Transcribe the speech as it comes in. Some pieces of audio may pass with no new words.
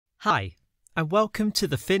Hi, and welcome to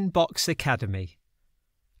the Finbox Academy.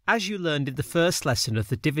 As you learned in the first lesson of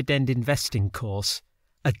the Dividend Investing course,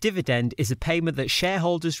 a dividend is a payment that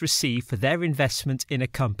shareholders receive for their investment in a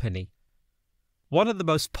company. One of the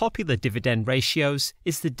most popular dividend ratios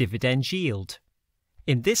is the dividend yield.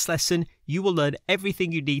 In this lesson, you will learn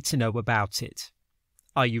everything you need to know about it.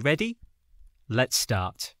 Are you ready? Let's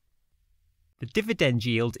start. The dividend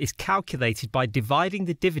yield is calculated by dividing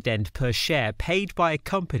the dividend per share paid by a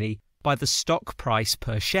company by the stock price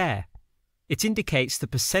per share. It indicates the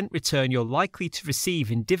percent return you're likely to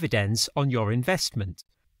receive in dividends on your investment.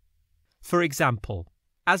 For example,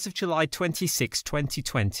 as of July 26,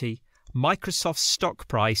 2020, Microsoft's stock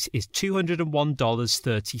price is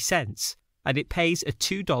 $201.30, and it pays a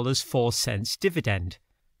 $2.04 dividend.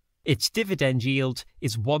 Its dividend yield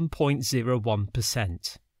is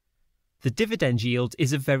 1.01%. The dividend yield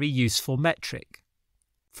is a very useful metric.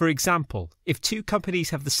 For example, if two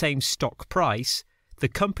companies have the same stock price, the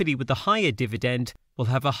company with the higher dividend will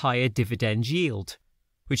have a higher dividend yield,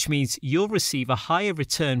 which means you'll receive a higher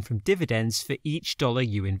return from dividends for each dollar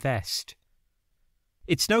you invest.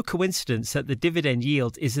 It's no coincidence that the dividend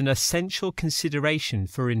yield is an essential consideration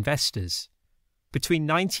for investors. Between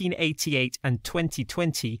 1988 and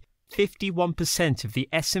 2020, 51% of the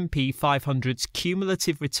S&P 500's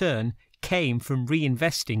cumulative return came from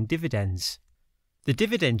reinvesting dividends. The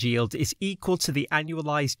dividend yield is equal to the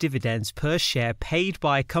annualized dividends per share paid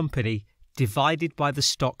by a company divided by the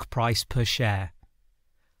stock price per share.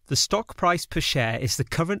 The stock price per share is the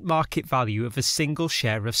current market value of a single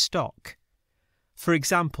share of stock. For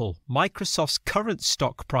example, Microsoft's current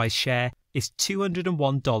stock price share is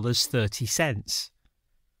 $201.30.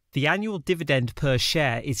 The annual dividend per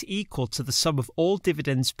share is equal to the sum of all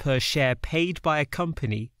dividends per share paid by a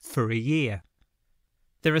company for a year.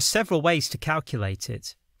 There are several ways to calculate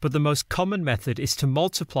it, but the most common method is to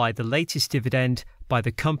multiply the latest dividend by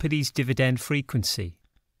the company's dividend frequency.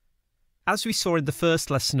 As we saw in the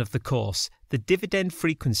first lesson of the course, the dividend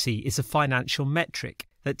frequency is a financial metric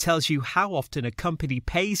that tells you how often a company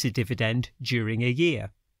pays a dividend during a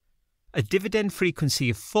year. A dividend frequency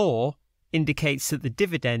of 4 indicates that the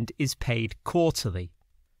dividend is paid quarterly.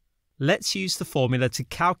 Let's use the formula to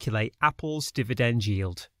calculate Apple's dividend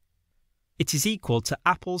yield. It is equal to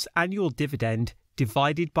Apple's annual dividend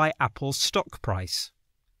divided by Apple's stock price.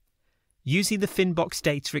 Using the Finbox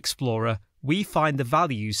Data Explorer, we find the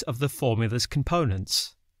values of the formula's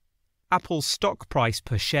components. Apple's stock price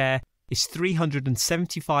per share is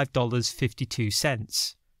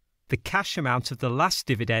 $375.52. The cash amount of the last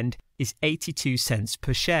dividend is 82 cents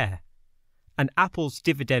per share, and Apple's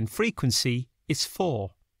dividend frequency is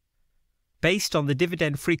 4. Based on the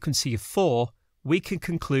dividend frequency of 4, we can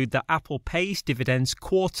conclude that Apple pays dividends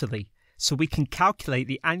quarterly, so we can calculate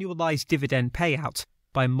the annualized dividend payout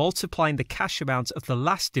by multiplying the cash amount of the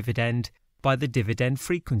last dividend by the dividend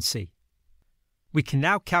frequency. We can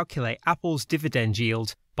now calculate Apple's dividend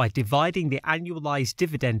yield by dividing the annualized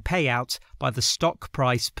dividend payout by the stock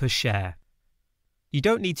price per share. You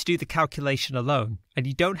don't need to do the calculation alone, and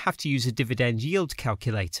you don't have to use a dividend yield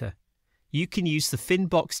calculator. You can use the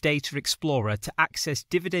Finbox Data Explorer to access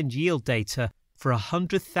dividend yield data for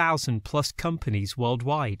 100,000 plus companies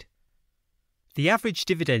worldwide. The average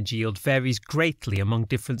dividend yield varies greatly among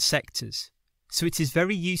different sectors, so it is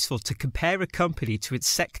very useful to compare a company to its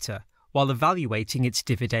sector while evaluating its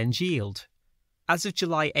dividend yield. As of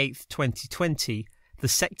July 8, 2020, the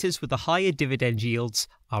sectors with the higher dividend yields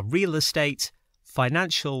are real estate,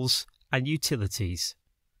 financials, and utilities.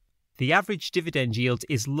 The average dividend yield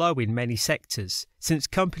is low in many sectors, since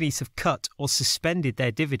companies have cut or suspended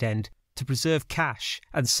their dividend to preserve cash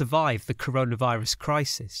and survive the coronavirus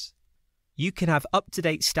crisis. You can have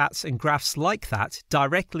up-to-date stats and graphs like that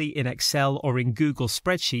directly in Excel or in Google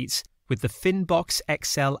Spreadsheets with the Finbox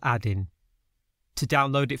Excel add-in. To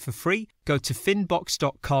download it for free, go to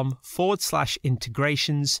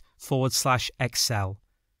finbox.com/integrations/Excel.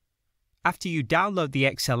 After you download the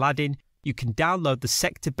Excel add-in, you can download the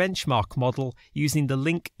sector benchmark model using the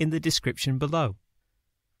link in the description below.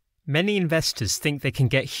 Many investors think they can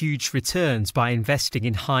get huge returns by investing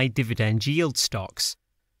in high dividend yield stocks,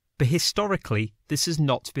 but historically this has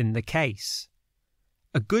not been the case.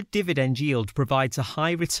 A good dividend yield provides a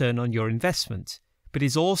high return on your investment, but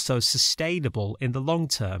is also sustainable in the long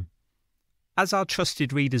term. As our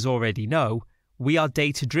trusted readers already know, we are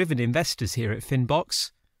data-driven investors here at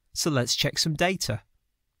Finbox. So let's check some data.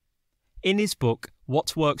 In his book,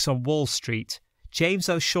 What Works on Wall Street, James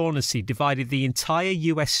O'Shaughnessy divided the entire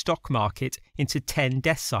US stock market into 10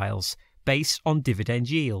 deciles based on dividend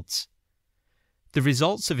yields. The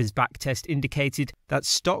results of his backtest indicated that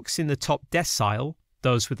stocks in the top decile,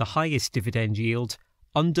 those with the highest dividend yield,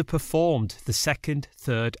 underperformed the second,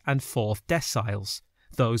 third and fourth deciles,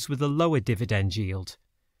 those with a lower dividend yield.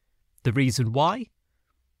 The reason why?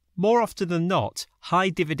 More often than not, high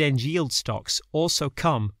dividend yield stocks also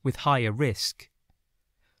come with higher risk.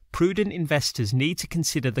 Prudent investors need to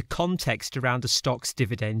consider the context around a stock's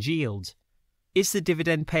dividend yield. Is the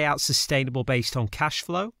dividend payout sustainable based on cash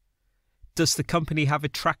flow? Does the company have a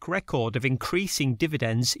track record of increasing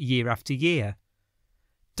dividends year after year?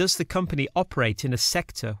 Does the company operate in a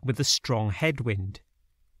sector with a strong headwind?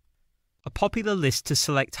 A popular list to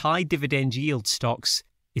select high dividend yield stocks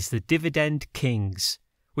is the Dividend Kings,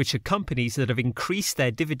 which are companies that have increased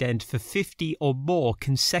their dividend for 50 or more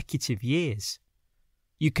consecutive years.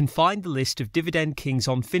 You can find the list of Dividend Kings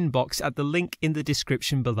on Finbox at the link in the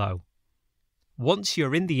description below. Once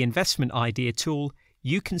you're in the investment idea tool,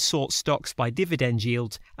 you can sort stocks by dividend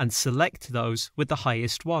yield and select those with the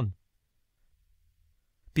highest one.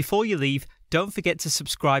 Before you leave, don't forget to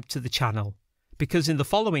subscribe to the channel, because in the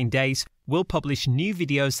following days, we'll publish new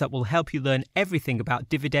videos that will help you learn everything about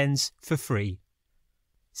dividends for free.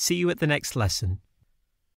 See you at the next lesson.